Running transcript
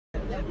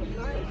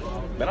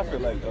Man, I feel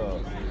like,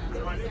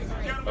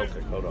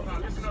 okay, hold on.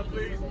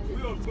 We're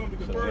going to be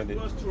the first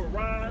bus to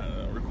arrive.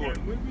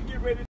 And when we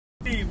get ready to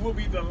leave, we'll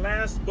be the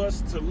last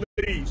bus to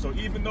leave. So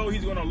even though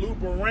he's going to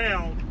loop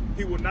around,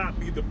 he will not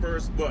be the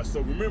first bus.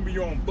 So remember,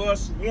 you're on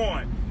bus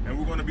 1, and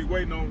we're going to be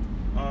waiting on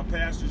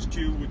Pastor's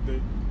queue with the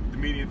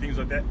media and things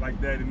like that,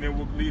 and then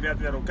we'll leave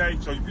after that, okay?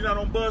 So if you're not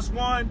on bus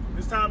 1,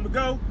 it's time to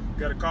go. You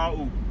got to call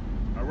Uber.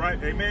 All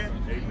right? Amen?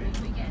 Amen.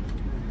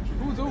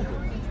 Who's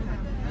Uber?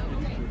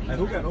 And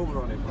who got Uber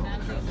on their phone?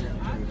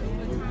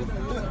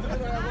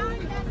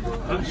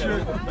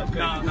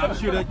 I'm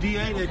sure that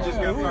DA that just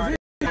got fired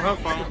on her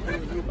phone.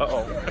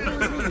 Uh-oh.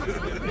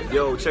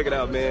 Yo, check it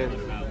out, man.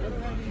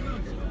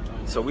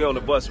 So we on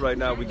the bus right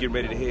now. We getting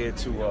ready to head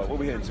to, what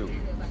we heading to?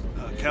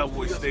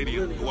 Cowboys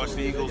Stadium to watch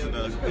the Eagles and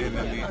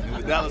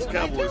the Dallas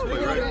Cowboys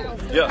play, right?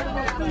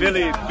 Yeah.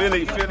 Philly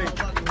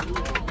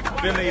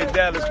and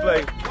Dallas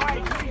play.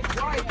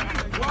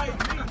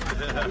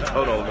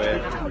 Hold on, man.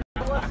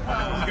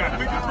 We got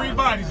 53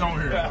 bodies on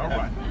here. All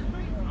right.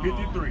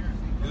 53. You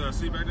got a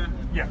seat back there?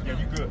 Yeah,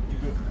 you good.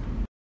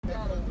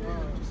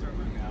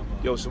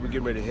 Yo, so we're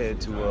getting ready to head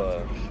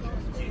to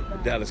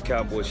Dallas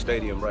Cowboys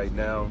Stadium right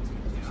now.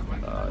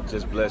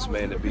 Just blessed,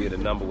 man, to be in a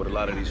number with a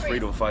lot of these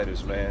freedom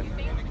fighters, man.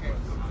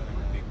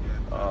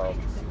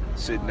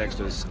 Sitting next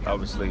to us,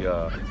 obviously,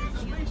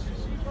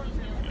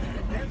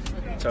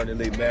 Attorney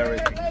Lee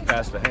Merritt,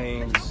 Pastor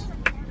Haynes,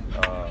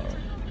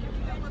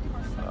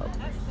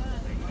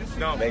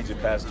 major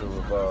pastor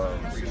of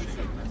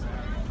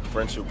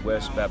Friendship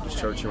West Baptist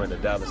Church here in the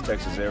Dallas,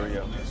 Texas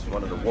area,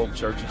 one of the woke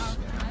churches.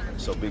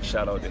 So big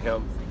shout out to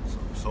him.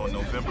 So in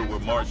November we're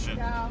marching,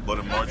 but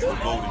in March we're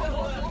voting.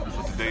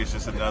 So today is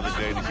just another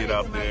day to get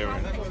out there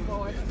and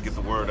get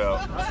the word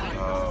out.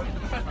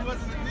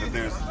 That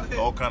there's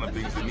all kind of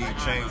things that need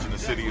change in the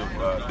city of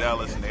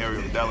Dallas and the area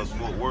of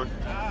Dallas-Fort Worth.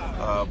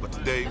 But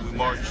today we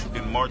march.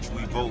 In March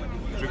we vote.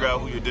 Figure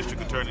out who your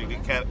district attorney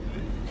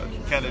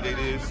candidate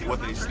is,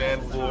 what they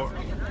stand for,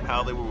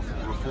 how they will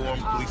reform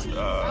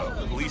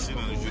policing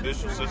and the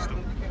judicial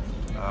system.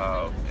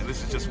 And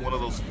this is just one of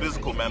those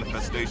physical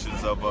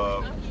manifestations of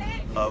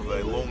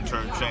a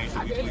long-term change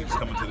that we believe is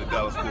coming to the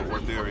Dallas-Fort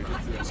Worth area.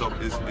 So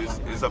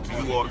it's up to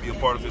you all to be a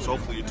part of this.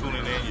 Hopefully you're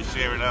tuning in, you're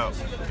sharing out,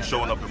 you're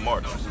showing up in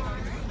March.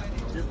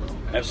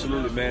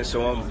 Absolutely, man.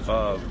 So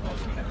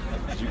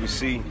as you can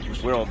see,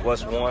 we're on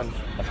bus 1.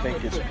 I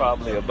think it's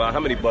probably about, how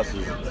many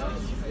buses?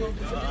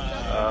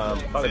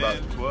 Probably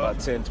about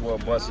 10,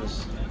 12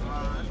 buses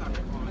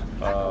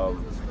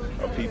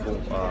of people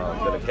that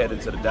are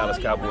headed to the Dallas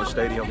Cowboys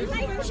Stadium.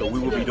 So we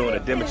will be doing a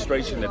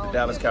demonstration at the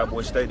Dallas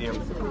Cowboys Stadium.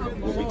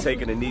 We'll be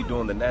taking a knee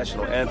during the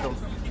national anthem.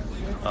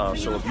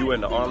 So if you're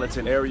in the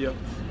Arlington area,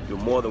 you're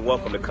more than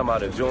welcome to come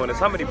out and join us.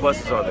 How many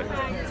buses are there?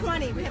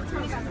 20. We have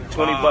 20 buses.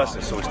 20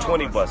 buses. So it's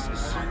 20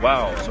 buses.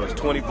 Wow. So it's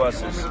 20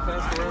 buses.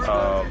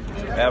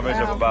 Average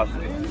of about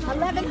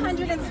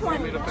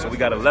 1,120. So we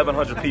got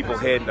 1,100 people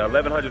heading,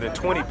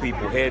 1,120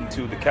 people heading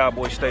to the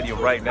Cowboys Stadium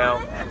right now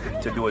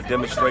to do a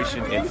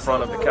demonstration in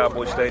front of the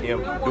Cowboys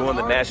Stadium during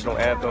the national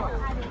anthem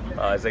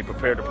as they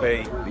prepare to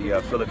play the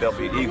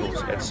Philadelphia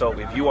Eagles. And so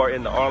if you are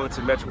in the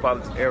Arlington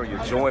metropolitan area,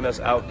 join us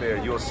out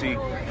there. You'll see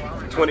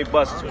 20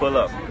 buses pull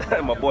up.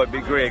 My boy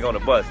Big Greg on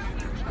the bus.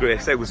 Greg,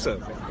 say what's up.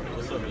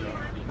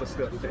 What's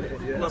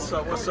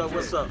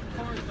up?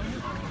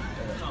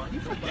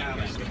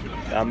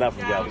 I'm not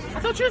from Dallas. I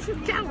thought you were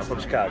from Dallas. I'm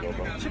from Chicago,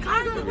 bro.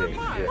 Chicago?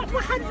 Yeah.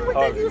 What how did you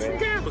think you was from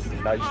Dallas?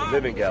 I used to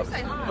live in Dallas.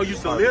 Oh, you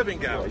used to live in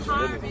I Dallas? used to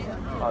live in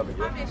Harvard,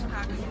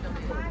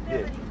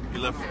 yeah. You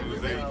left when you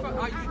was 8?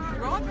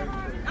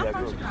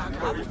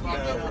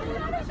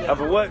 I'm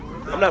from what?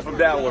 I'm not from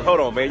Dallas. Hold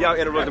on, man. Y'all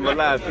interrupted my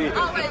live feed.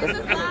 Oh, wait, is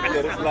this live?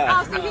 Yeah, this live.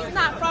 Oh, so he's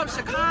not from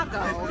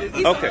Chicago.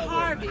 He's Okay. from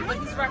Harvey, but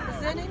he's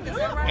representing. Is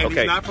that right? And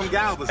Okay. he's not from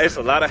Galveston. It's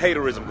a lot of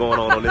haterism going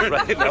on this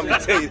right now. I'm going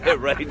to tell you that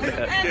right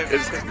now.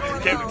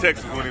 He came to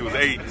Texas when he was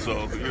 8,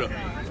 so you know,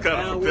 it's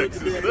kind of from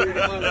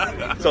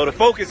Texas. So the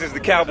focus is the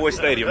Cowboy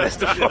Stadium. That's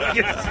the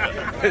focus.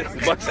 There's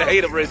a bunch of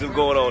haterism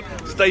going on.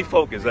 Stay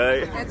focused, all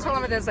right? And told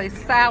him it is a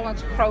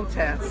silent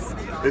protest.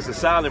 It's a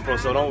silent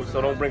protest,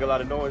 so don't bring a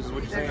lot of noise, is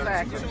what you're saying?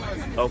 Exactly.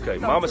 Okay,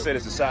 Mama said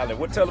it's a silent.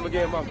 What? Tell them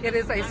again, Mama. It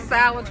is a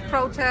silent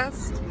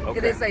protest. Okay.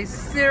 It is a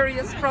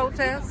serious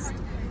protest.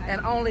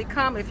 And only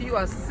come if you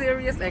are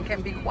serious and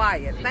can be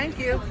quiet. Thank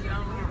you.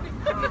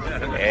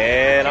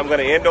 And I'm going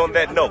to end on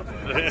that note.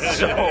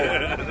 So,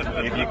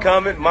 if you're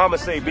coming, Mama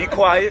say be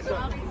quiet.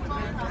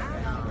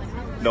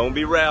 Don't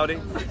be rowdy.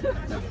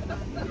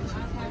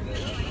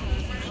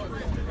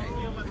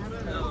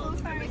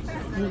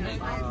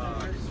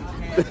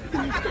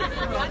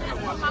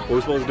 What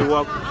we supposed to do,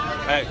 Walker?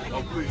 Hey,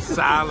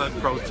 silent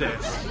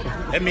protest.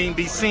 That means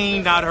be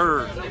seen, not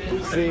heard.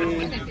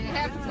 Seen,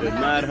 but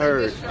not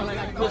heard.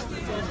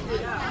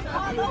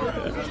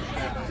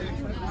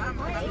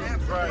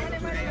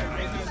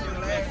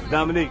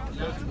 Dominique.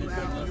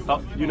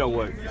 Oh, you know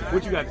what?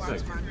 What you got to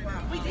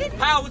say?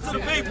 Power to the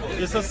people.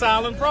 It's a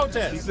silent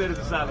protest. He said it's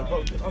a silent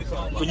protest. I'm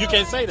sorry. So you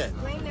can't say that.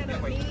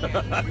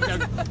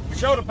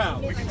 Show the power.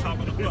 We can talk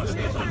on the bus.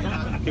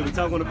 Can we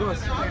talk on the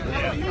bus?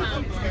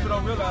 Yeah. People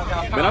don't realize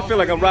how Man, I feel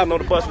like I'm riding on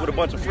the bus with a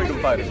bunch of freedom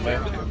fighters,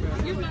 man.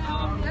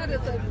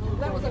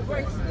 That was a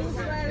great school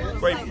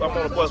strategy. I'm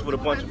on a bus with a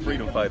bunch of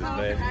freedom fighters,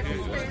 man.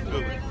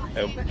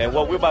 And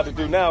what we're about to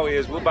do now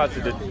is we're about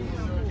to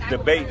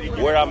debate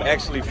where I'm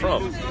actually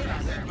from.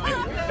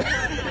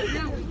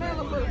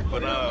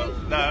 But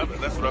nah,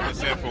 that's what I've been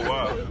saying for a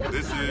while.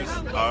 This is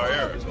our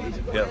era.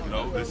 Yeah. You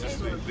know, this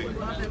is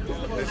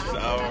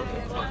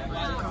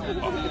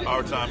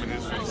our time in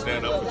history to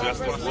stand up for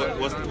justice.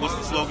 What's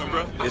the slogan,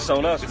 bro? It's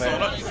on us, It's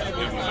man. on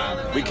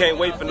us. We can't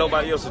wait for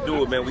nobody else to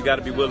do it, man. We got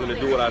to be willing to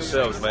do it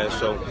ourselves, man.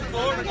 So,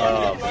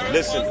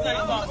 listen,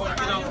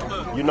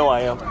 you know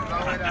I am.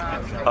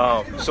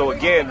 So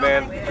again,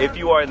 man, if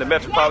you are in the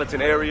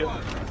metropolitan area,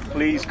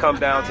 please come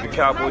down to the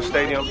Cowboys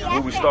Stadium. We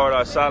will start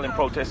our silent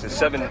protest at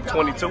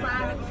 7:22.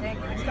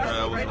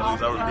 I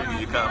was reading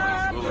your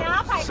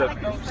comments.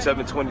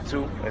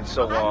 7:22, and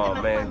so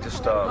man,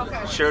 just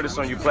share this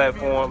on your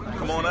platform.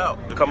 Come on out.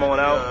 Come on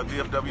out.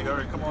 DFW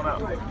area, come on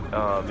out.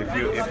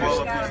 If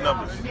Follow up these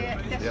numbers.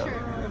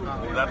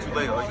 yeah, Not too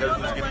late. All you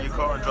gotta do is get in your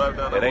car and drive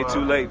down. it ain't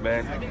too late,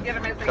 man.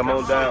 Come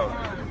on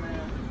down.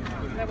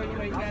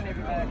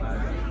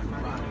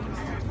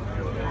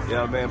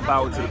 Yeah, man.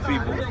 Power to the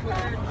people.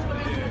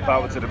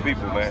 Power to the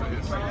people, man.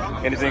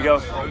 Anything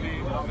else?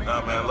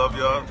 Nah, man. Love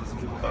y'all.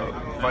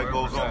 Fight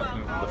goes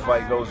on. The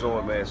fight goes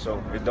on, man.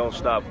 So it don't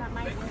stop.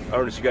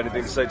 Ernest, you got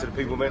anything to say to the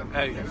people, man?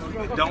 Hey,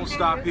 don't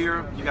stop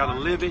here. You gotta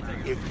live it.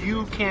 If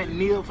you can't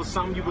kneel for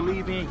something you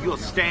believe in, you'll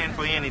stand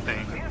for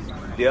anything.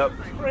 Yep.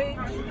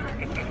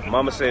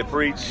 Mama said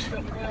preach.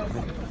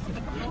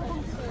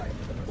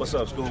 What's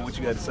up, school? What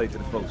you got to say to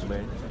the folks,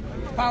 man?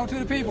 Power to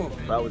the people.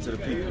 Power to the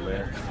people,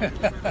 man.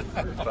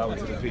 Power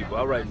to the people.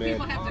 All right, People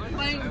man. have to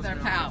claim their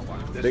power.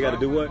 They got to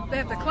do what? They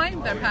have to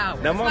claim their power.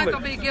 Now, It's Mama- not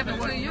going to be given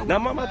to you. Now,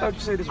 Mama, I thought you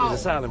said this was a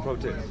silent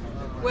protest.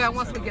 Well,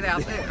 once we get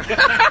out there.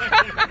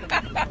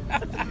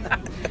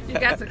 You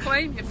got to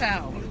claim your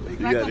power. It's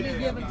not got going to it. be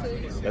given to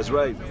you. That's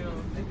right.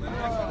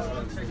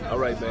 All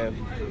right, man.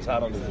 It's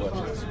hot on this watch.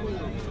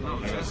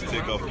 Let's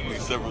take off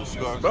these several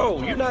scarves.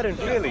 Bro, you're not in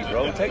Philly,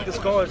 bro. Take the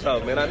scars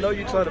out, man. I know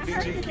you're trying to be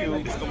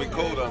GQ. It's gonna be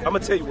cold out. I'm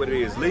going to tell you what it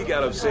is. Lee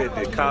got upset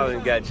that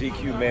Colin got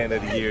GQ Man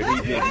of the Year.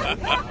 He didn't.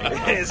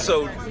 And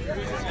so,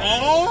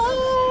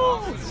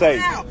 Oh!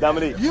 say,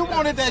 Dominique, You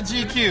wanted that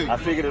GQ. I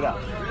figured it out.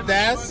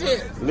 That's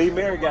it. Lee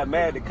Merritt got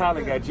mad that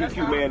Colin got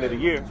GQ Man of the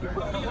Year.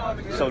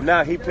 So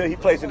now he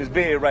placed in his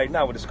bed right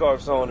now with the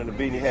scarves on and the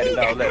beanie hat and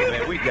all that,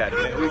 man. We got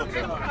it,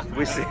 man.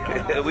 We see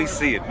we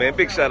see it, man.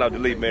 Big shout out to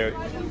Lee Merritt.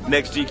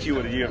 Next GQ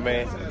of the year,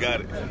 man.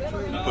 Got it.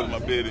 Put my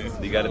bid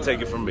in. You got to take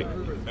it from me.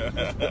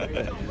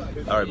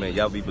 All right, man.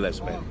 Y'all be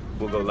blessed, man.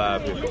 We'll go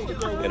live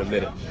in a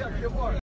minute.